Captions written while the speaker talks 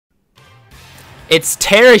It's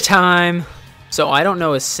Terry time! So I don't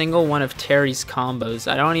know a single one of Terry's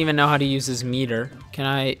combos. I don't even know how to use his meter. Can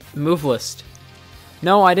I... move list?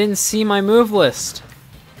 No, I didn't see my move list.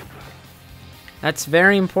 That's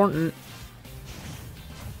very important.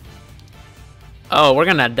 Oh, we're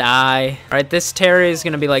gonna die. Alright, this Terry is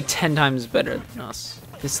gonna be like 10 times better than us.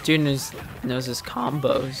 This dude knows his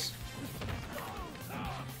combos.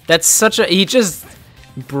 That's such a... he just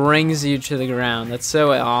brings you to the ground. That's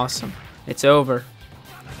so awesome. It's over.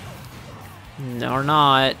 No, or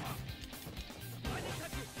not.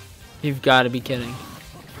 You've got to be kidding.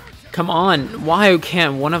 Come on. Why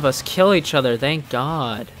can't one of us kill each other? Thank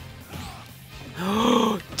God.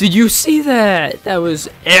 Did you see that? That was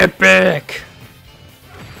epic.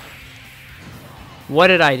 What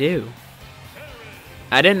did I do?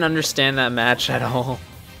 I didn't understand that match at all.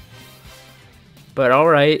 But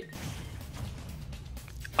alright.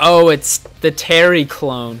 Oh, it's the Terry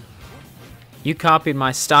clone. You copied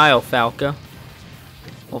my style, Falco.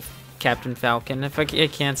 Well, Captain Falcon. If I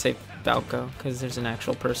can't say Falco, because there's an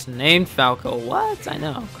actual person named Falco. What? I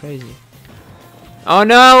know. Crazy. Oh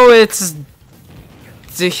no, it's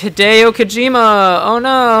Hideo Kojima. Oh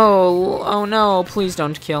no. Oh no, please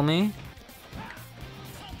don't kill me.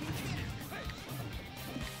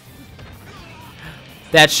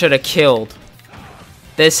 That should have killed.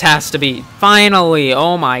 This has to be... finally!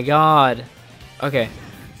 Oh my god. Okay.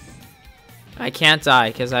 I can't die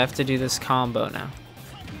because I have to do this combo now.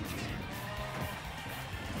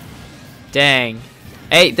 Dang.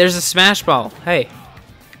 Hey, there's a smash ball. Hey.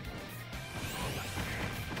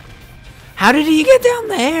 How did he get down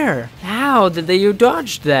there? How did you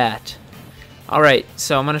dodge that? Alright,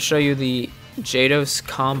 so I'm going to show you the JdOs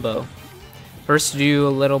combo. First do a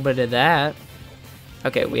little bit of that.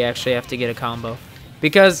 Okay, we actually have to get a combo.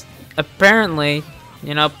 Because apparently,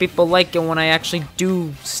 you know, people like it when I actually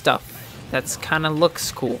do stuff that's kind of looks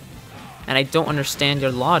cool. And I don't understand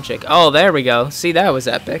your logic. Oh, there we go. See, that was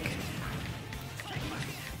epic.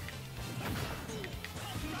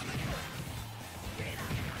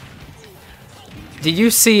 Did you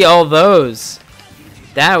see all those?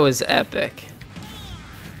 That was epic.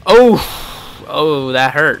 Oh! Oh,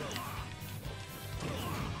 that hurt.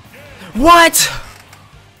 What?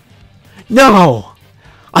 No!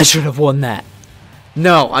 I should have won that.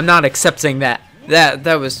 No, I'm not accepting that.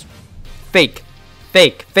 That was fake.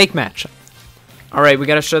 Fake match. Alright, we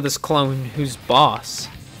gotta show this clone who's boss.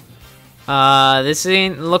 This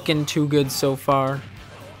ain't looking too good so far.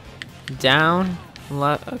 Down,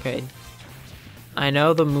 left, okay. I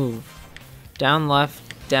know the move. Down,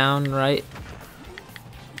 left, down, right.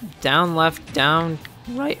 Down, left, down,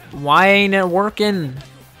 right. Why ain't it working?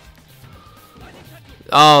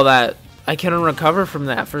 Oh, that... I couldn't recover from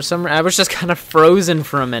that. For some reason, I was just kind of frozen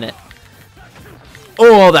for a minute.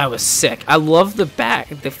 Oh, that was sick. I love the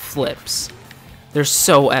flips. They're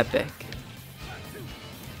so epic.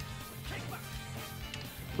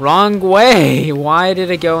 Wrong way. Why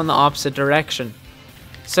did it go in the opposite direction?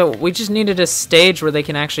 So we just needed a stage where they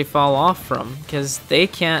can actually fall off from, because they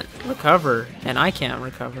can't recover and I can't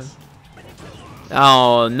recover.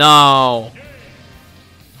 Oh no.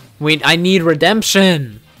 I need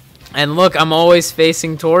redemption. And look, I'm always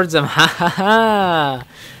facing towards them. Ha ha ha.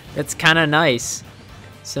 That's kind of nice.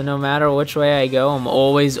 So no matter which way I go, I'm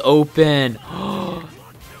always open.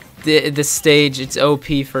 The stage, it's OP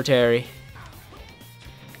for Terry.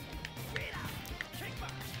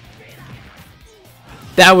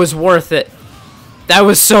 That was worth it. That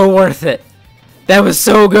was so worth it. That was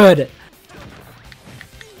so good.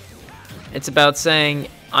 It's about saying,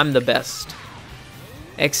 I'm the best.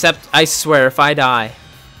 Except, I swear, if I die.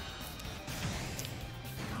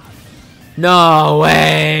 No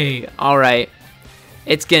way! Alright.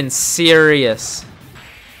 It's getting serious.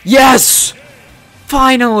 Yes!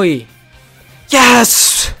 Finally! Yes!